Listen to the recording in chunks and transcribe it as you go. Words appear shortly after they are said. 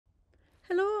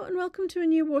Hello and welcome to a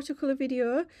new watercolour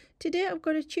video. Today I've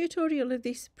got a tutorial of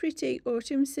this pretty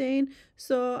autumn scene,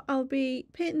 so I'll be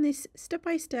painting this step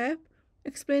by step,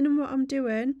 explaining what I'm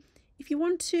doing. If you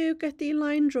want to get the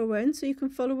line drawing so you can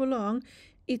follow along,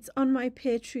 it's on my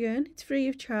Patreon. It's free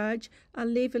of charge. I'll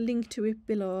leave a link to it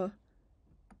below.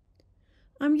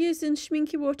 I'm using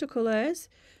Schmincke watercolours,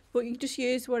 but you can just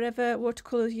use whatever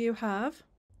watercolours you have.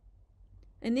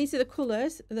 And these are the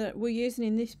colours that we're using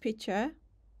in this picture: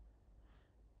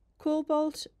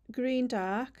 Cobalt Green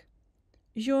Dark,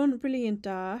 Jaune Brilliant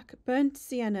Dark, Burnt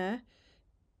Sienna,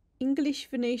 English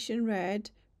Venetian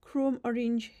Red, Chrome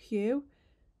Orange Hue,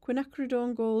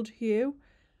 Quinacridone Gold Hue,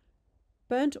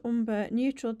 Burnt Umber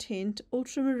Neutral Tint,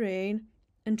 Ultramarine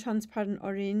and Transparent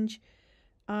Orange.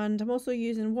 And I'm also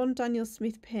using one Daniel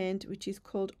Smith paint which is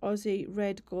called Aussie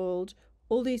Red Gold.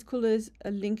 All these colours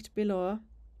are linked below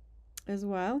as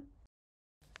well.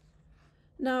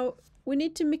 Now we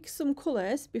need to mix some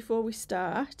colours before we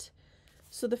start.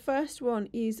 So the first one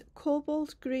is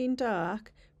Cobalt Green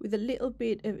Dark with a little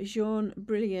bit of Jaune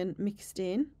Brilliant mixed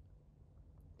in.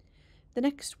 The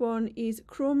next one is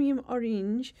Chromium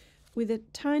Orange with a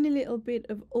tiny little bit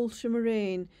of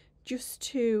Ultramarine, just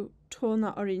to tone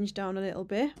that orange down a little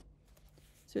bit.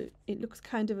 So it looks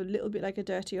kind of a little bit like a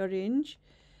dirty orange.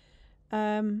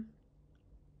 Burnt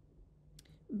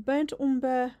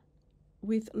Umber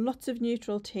with lots of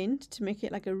neutral tint to make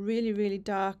it like a really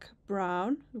dark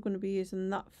brown. We're going to be using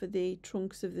that for the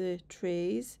trunks of the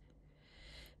trees.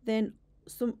 Then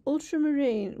some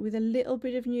ultramarine with a little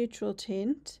bit of neutral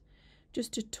tint,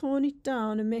 just to tone it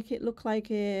down and make it look like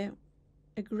a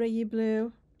grey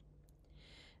blue.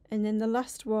 And then the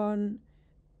last one,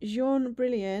 Jaune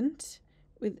Brilliant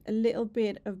with a little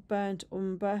bit of burnt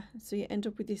umber, so you end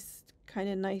up with this kind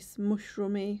of nice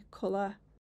mushroomy colour.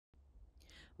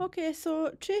 Okay,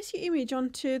 so trace your image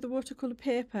onto the watercolour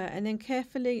paper and then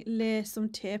carefully lay some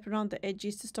tape around the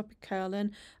edges to stop it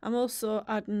curling. I'm also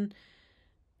adding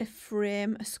a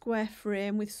frame, a square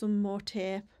frame with some more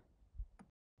tape.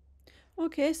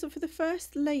 Okay, so for the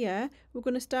first layer we're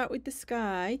going to start with the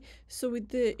sky. So with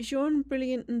the Jaune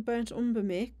Brilliant and Burnt Umber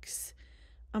mix,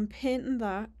 I'm painting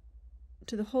that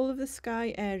to the whole of the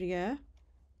sky area,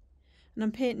 and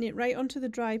I'm painting it right onto the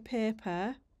dry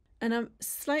paper. And I'm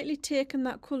slightly taking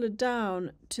that colour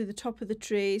down to the top of the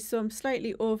trees, so I'm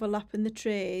slightly overlapping the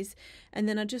trees, and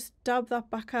then I just dab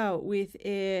that back out with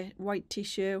a white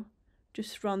tissue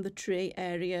just around the tree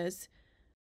areas.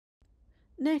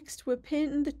 Next we're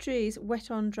painting the trees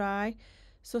wet on dry,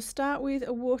 so start with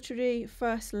a watery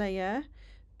first layer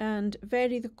and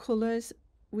vary the colours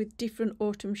with different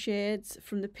autumn shades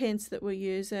from the paints that we're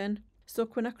using. So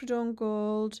Quinacridone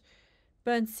Gold,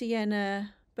 Burnt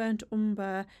Sienna, Burnt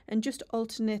Umber, and just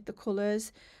alternate the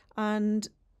colours, and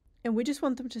we just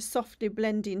want them to softly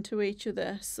blend into each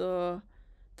other, so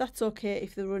that's okay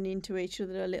if they run into each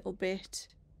other a little bit.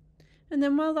 And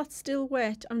then while that's still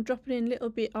wet, I'm dropping in a little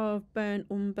bit of Burnt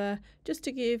Umber just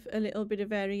to give a little bit of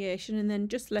variation, and then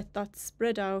just let that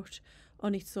spread out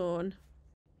on its own.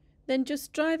 Then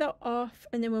just dry that off,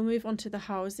 and then we'll move on to the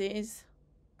houses.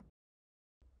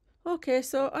 Okay,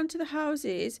 so onto the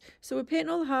houses. So we're painting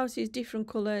all the houses different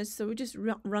colours, so we're just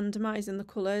randomising the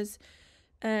colours.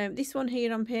 This one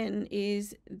here I'm painting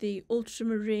is the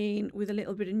ultramarine with a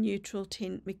little bit of neutral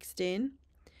tint mixed in.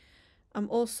 I'm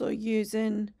also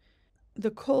using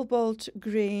the cobalt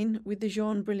green with the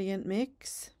Jaune Brilliant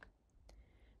mix,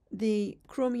 the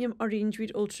chromium orange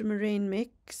with ultramarine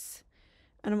mix,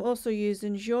 and I'm also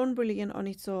using Jaune Brilliant on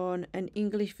its own and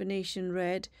English Venetian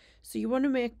Red. So you want to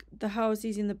make the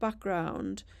houses in the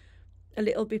background a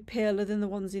little bit paler than the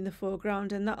ones in the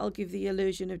foreground, and that'll give the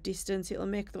illusion of distance. It'll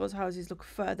make those houses look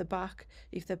further back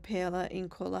if they're paler in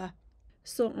colour.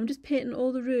 So I'm just painting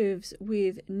all the roofs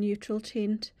with neutral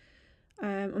tint.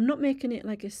 I'm not making it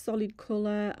like a solid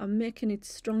colour. I'm making it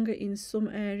stronger in some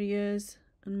areas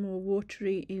and more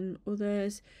watery in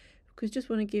others, because I just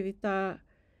want to give it that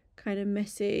kind of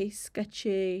messy,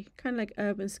 sketchy, kind of like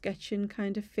urban sketching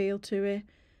kind of feel to it.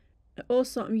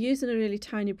 Also, I'm using a really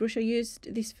tiny brush. I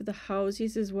used this for the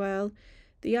houses as well.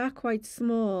 They are quite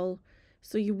small,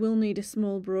 so you will need a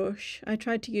small brush. I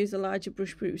tried to use a larger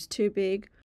brush, but it was too big.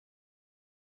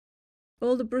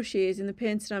 All the brushes and the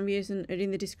paints that I'm using are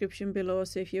in the description below,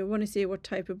 so if you want to see what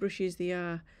type of brushes they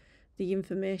are, the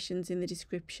information's in the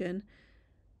description.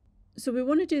 So we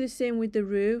want to do the same with the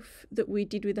roof that we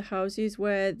did with the houses,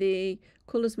 where the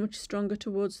colour's much stronger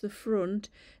towards the front,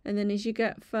 and then as you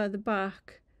get further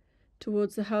back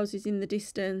towards the houses in the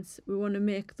distance, we want to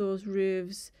make those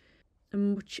roofs a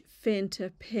much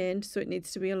fainter paint, so it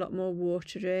needs to be a lot more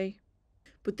watery.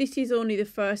 but this is only the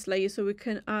first layer, so we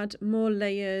can add more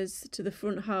layers to the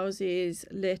front houses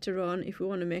later on if we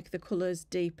want to make the colours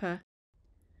deeper.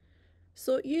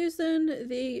 So using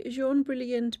the Jaune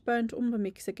Brilliant Burnt Umber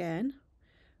mix again,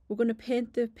 we're going to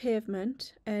paint the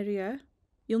pavement area.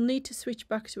 You'll need to switch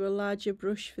back to a larger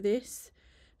brush for this.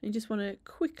 You just want to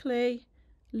quickly,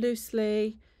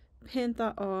 loosely paint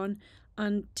that on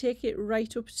and take it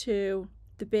right up to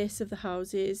the base of the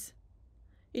houses.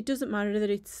 It doesn't matter that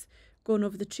it's going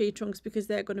over the tree trunks because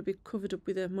they're going to be covered up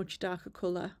with a much darker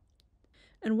colour.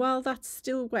 And while that's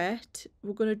still wet,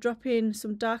 we're going to drop in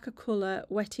some darker colour,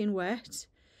 wet in wet.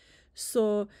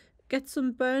 So get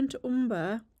some burnt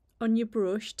umber on your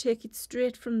brush, take it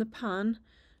straight from the pan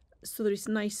so that it's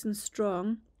nice and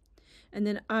strong, and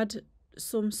then add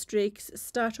some streaks.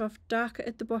 Start off darker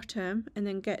at the bottom and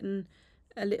then getting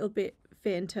a little bit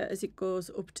fainter as it goes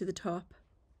up to the top.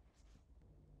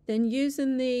 Then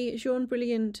using the Jaune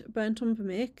Brilliant Burnt Umber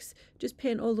mix, just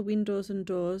paint all the windows and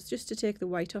doors just to take the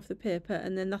white off the paper,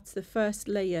 and then that's the first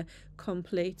layer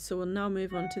complete. So we'll now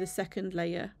move on to the second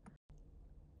layer.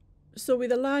 So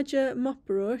with a larger mop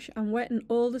brush, I'm wetting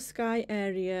all the sky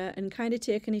area and kind of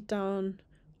taking it down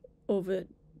over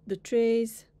the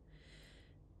trees,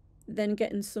 then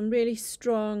getting some really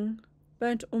strong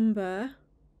burnt umber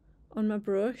on my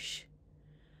brush,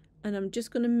 and I'm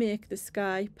just going to make the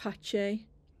sky patchy.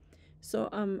 So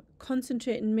I'm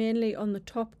concentrating mainly on the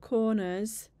top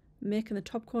corners, making the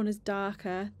top corners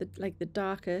darker, like the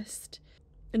darkest,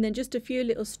 and then just a few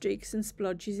little streaks and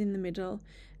splodges in the middle,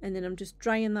 and then I'm just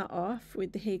drying that off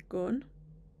with the heat gun,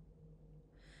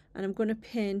 and I'm going to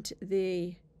paint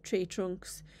the tree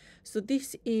trunks. So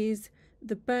this is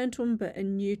the burnt umber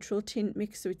and neutral tint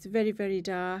mix, so it's very, very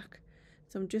dark.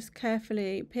 So I'm just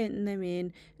carefully painting them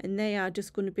in, and they are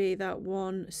just going to be that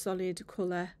one solid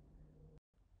colour.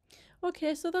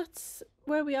 Okay, so that's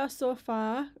where we are so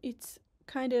far. It's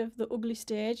kind of the ugly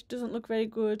stage. Doesn't look very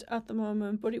good at the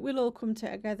moment, but it will all come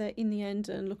together in the end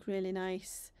and look really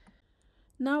nice.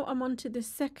 Now I'm on to the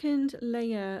second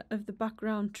layer of the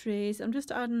background trees. I'm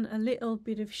just adding a little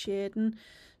bit of shading,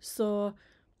 so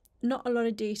not a lot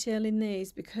of detail in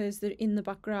these because they're in the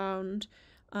background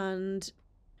and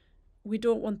we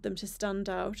don't want them to stand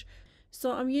out.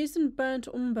 So I'm using burnt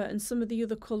umber and some of the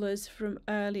other colours from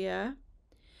earlier,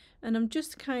 and I'm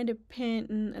just kind of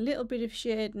painting a little bit of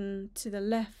shading to the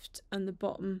left and the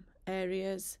bottom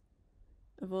areas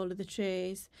of all of the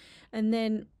trees, and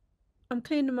then I'm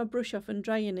cleaning my brush off and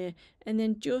drying it, and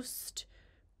then just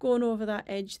going over that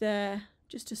edge there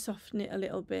just to soften it a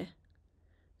little bit.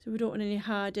 So we don't want any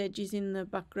hard edges in the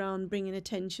background bringing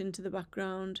attention to the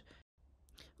background.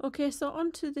 Okay, so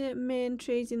onto the main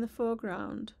trees in the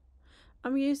foreground.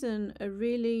 I'm using a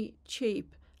really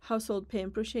cheap household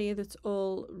paintbrush here that's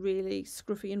all really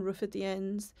scruffy and rough at the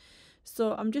ends.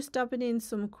 So I'm just dabbing in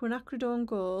some quinacridone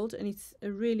gold, and it's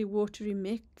a really watery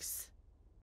mix.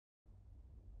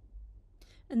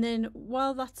 And then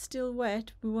while that's still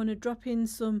wet, we want to drop in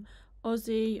some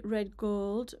Aussie red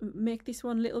gold, make this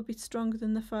one a little bit stronger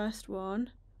than the first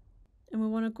one, and we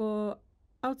want to go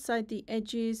outside the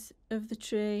edges of the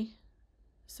tree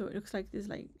so it looks like there's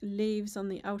like leaves on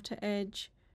the outer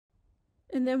edge.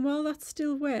 And then while that's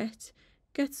still wet,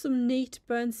 get some neat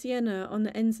burnt sienna on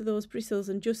the ends of those bristles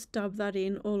and just dab that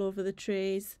in all over the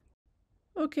trees.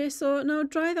 Okay, so now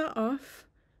dry that off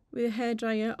with a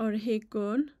hairdryer or a heat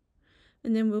gun,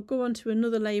 and then we'll go on to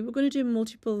another layer. We're going to do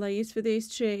multiple layers for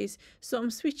these trees. So I'm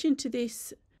switching to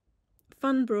this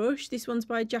fan brush. This one's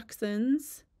by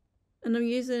Jackson's, and I'm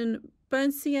using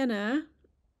burnt sienna,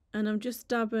 and I'm just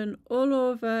dabbing all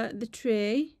over the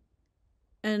tree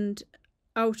and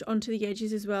out onto the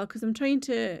edges as well, because I'm trying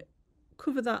to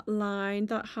cover that line,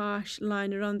 that harsh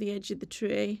line around the edge of the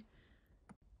tree.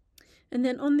 And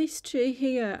then on this tree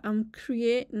here, I'm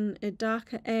creating a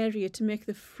darker area to make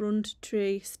the front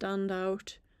tree stand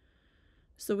out.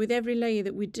 So with every layer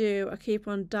that we do, I keep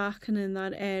on darkening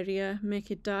that area,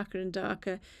 make it darker and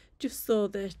darker, just so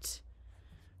that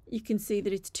you can see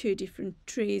that it's two different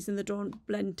trees and they don't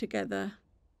blend together.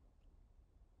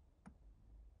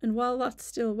 And while that's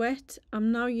still wet,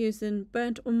 I'm now using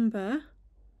burnt umber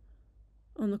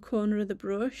on the corner of the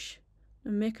brush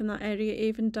and making that area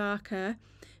even darker.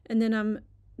 And then I'm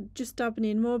just dabbing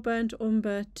in more burnt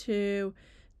umber to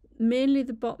mainly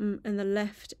the bottom and the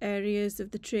left areas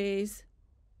of the trees,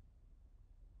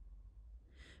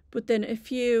 but then a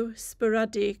few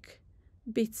sporadic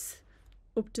bits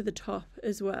up to the top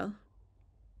as well.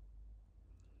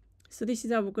 So this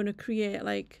is how we're going to create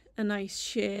like a nice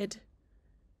shade.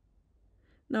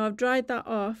 Now I've dried that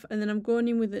off, and then I'm going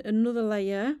in with another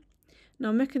layer. Now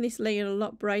I'm making this layer a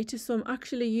lot brighter, so I'm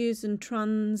actually using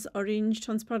transparent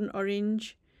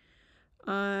orange,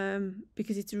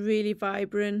 because it's really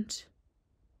vibrant.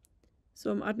 So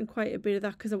I'm adding quite a bit of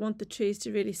that because I want the trees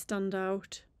to really stand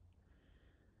out.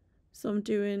 So I'm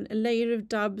doing a layer of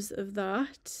dabs of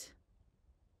that,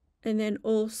 and then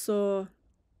also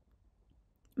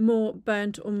more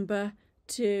burnt umber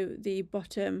to the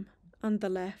bottom and the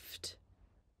left.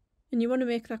 And you want to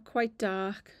make that quite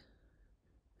dark,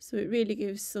 so it really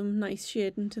gives some nice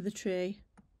shading to the tree.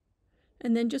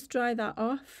 And then just dry that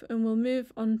off, and we'll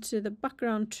move on to the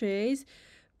background trees,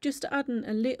 just adding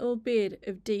a little bit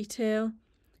of detail,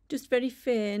 just very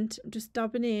faint, just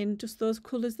dabbing in just those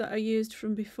colours that I used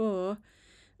from before,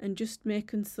 and just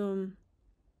making some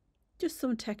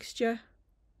texture,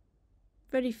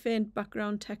 very faint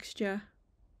background texture.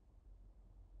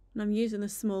 And I'm using a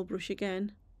small brush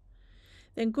again.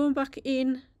 Then going back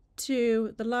in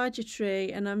to the larger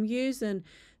tree, and I'm using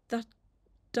that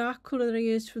dark colour that I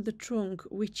used for the trunk,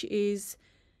 which is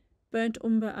burnt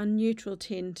umber and neutral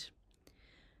tint.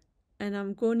 And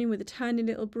I'm going in with a tiny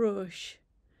little brush,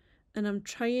 and I'm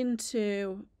trying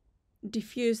to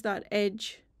diffuse that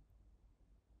edge,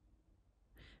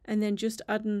 and then just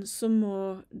adding some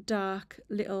more dark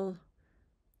little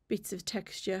bits of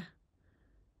texture,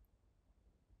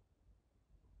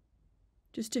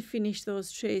 just to finish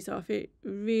those trees off. It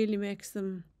really makes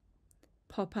them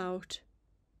pop out.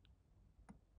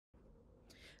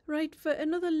 Right, for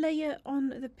another layer on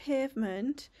the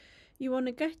pavement, you want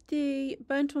to get the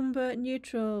burnt umber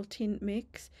neutral tint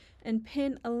mix and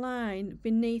paint a line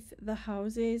beneath the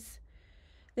houses.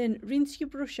 Then rinse your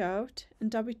brush out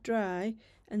and dab it dry,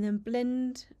 and then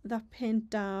blend that paint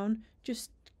down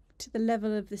just to the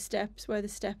level of the steps, where the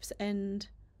steps end.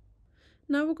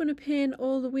 Now we're going to paint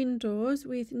all the windows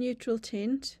with neutral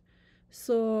tint.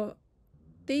 So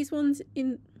these ones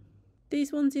in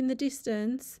the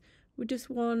distance, we just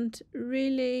want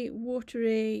really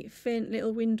watery, faint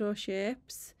little window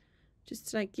shapes, just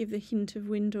to like give the hint of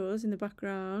windows in the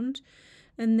background.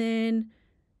 And then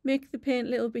make the paint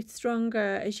a little bit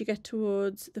stronger as you get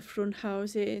towards the front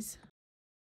houses.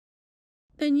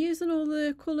 Then, using all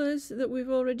the colours that we've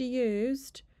already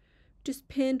used, just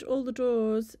paint all the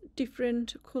doors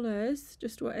different colours,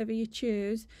 just whatever you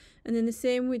choose. And then the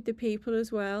same with the people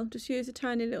as well. Just use a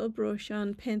tiny little brush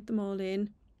and paint them all in.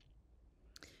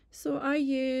 So I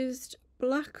used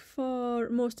black for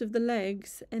most of the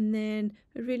legs, and then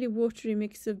a really watery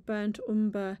mix of burnt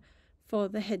umber for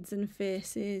the heads and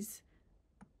faces.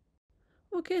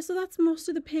 Okay, so that's most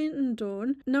of the painting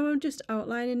done. Now I'm just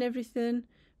outlining everything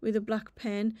with a black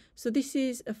pen. So this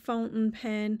is a fountain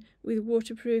pen with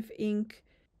waterproof ink,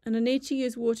 and I need to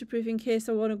use waterproof in case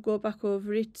I want to go back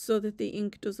over it so that the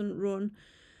ink doesn't run.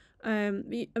 I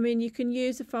mean, you can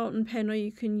use a fountain pen or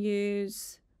you can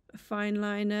use a fine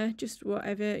liner, just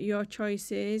whatever your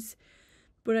choice is.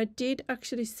 But I did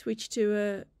actually switch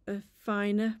to a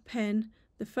finer pen.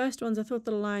 The first ones, I thought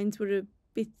the lines were a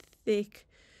bit thick,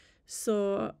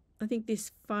 so I think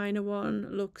this finer one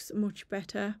looks much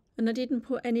better. And I didn't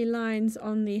put any lines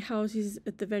on the houses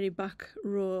at the very back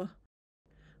row.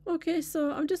 Okay,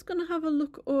 so I'm just going to have a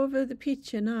look over the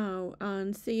picture now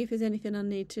and see if there's anything I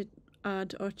need to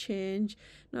add or change.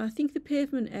 Now I think the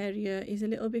pavement area is a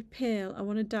little bit pale. I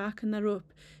want to darken that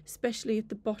up, especially at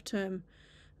the bottom.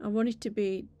 I want it to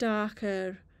be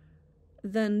darker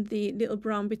than the little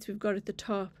brown bits we've got at the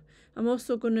top. I'm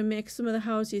also going to make some of the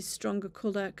houses stronger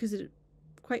colour because it's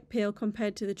quite pale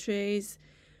compared to the trees.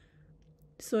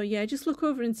 So yeah, just look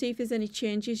over and see if there's any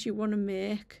changes you want to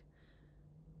make.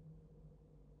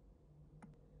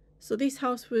 So this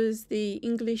house was the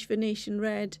English Venetian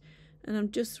red, and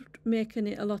I'm just making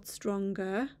it a lot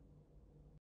stronger.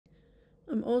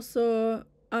 I'm also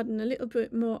adding a little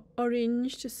bit more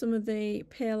orange to some of the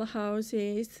paler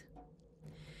houses.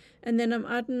 And then I'm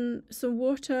adding some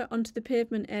water onto the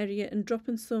pavement area and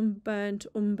dropping some burnt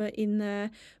umber in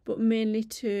there, but mainly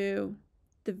to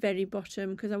the very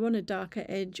bottom because I want a darker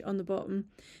edge on the bottom.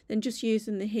 Then just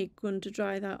using the heat gun to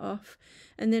dry that off.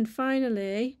 And then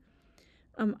finally,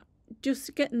 I'm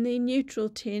just getting the neutral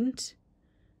tint,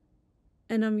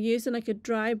 and I'm using like a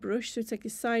dry brush, so it's like the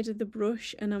side of the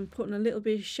brush, and I'm putting a little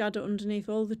bit of shadow underneath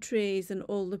all the trees and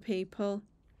all the people.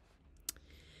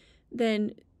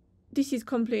 Then this is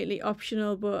completely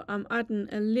optional, but I'm adding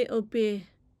a little bit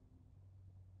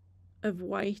of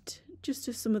white just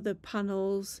to some of the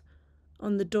panels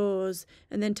on the doors,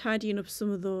 and then tidying up some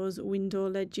of those window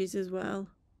ledges as well.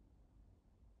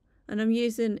 And I'm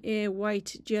using a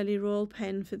white jelly roll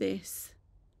pen for this.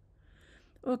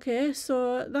 Okay,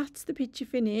 so that's the picture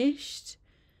finished.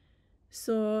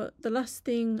 So the last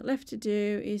thing left to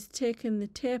do is taking the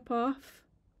tape off,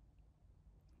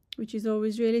 which is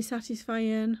always really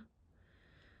satisfying.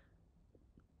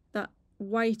 That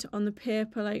white on the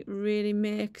paper like really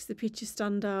makes the picture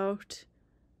stand out,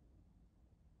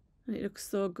 and it looks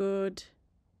so good.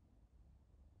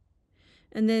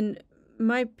 And then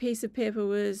my piece of paper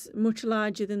was much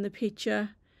larger than the picture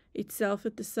itself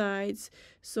at the sides,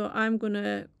 so I'm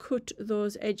gonna cut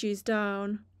those edges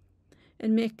down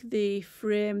and make the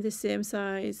frame the same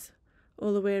size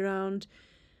all the way around.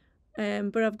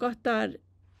 But I've got that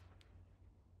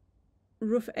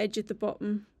rough edge at the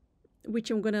bottom, which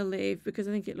I'm gonna leave because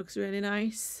I think it looks really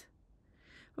nice.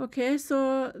 Okay,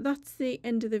 so that's the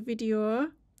end of the video.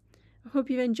 I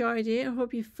hope you've enjoyed it. I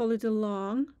hope you've followed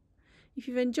along. If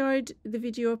you've enjoyed the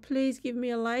video, please give me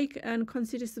a like and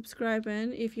consider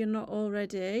subscribing if you're not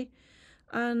already.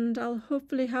 And I'll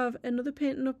hopefully have another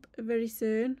painting up very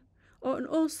soon. Oh, and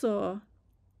also,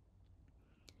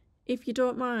 if you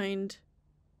don't mind,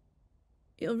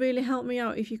 it'll really help me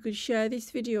out if you could share this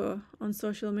video on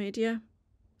social media.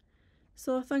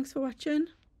 So thanks for watching.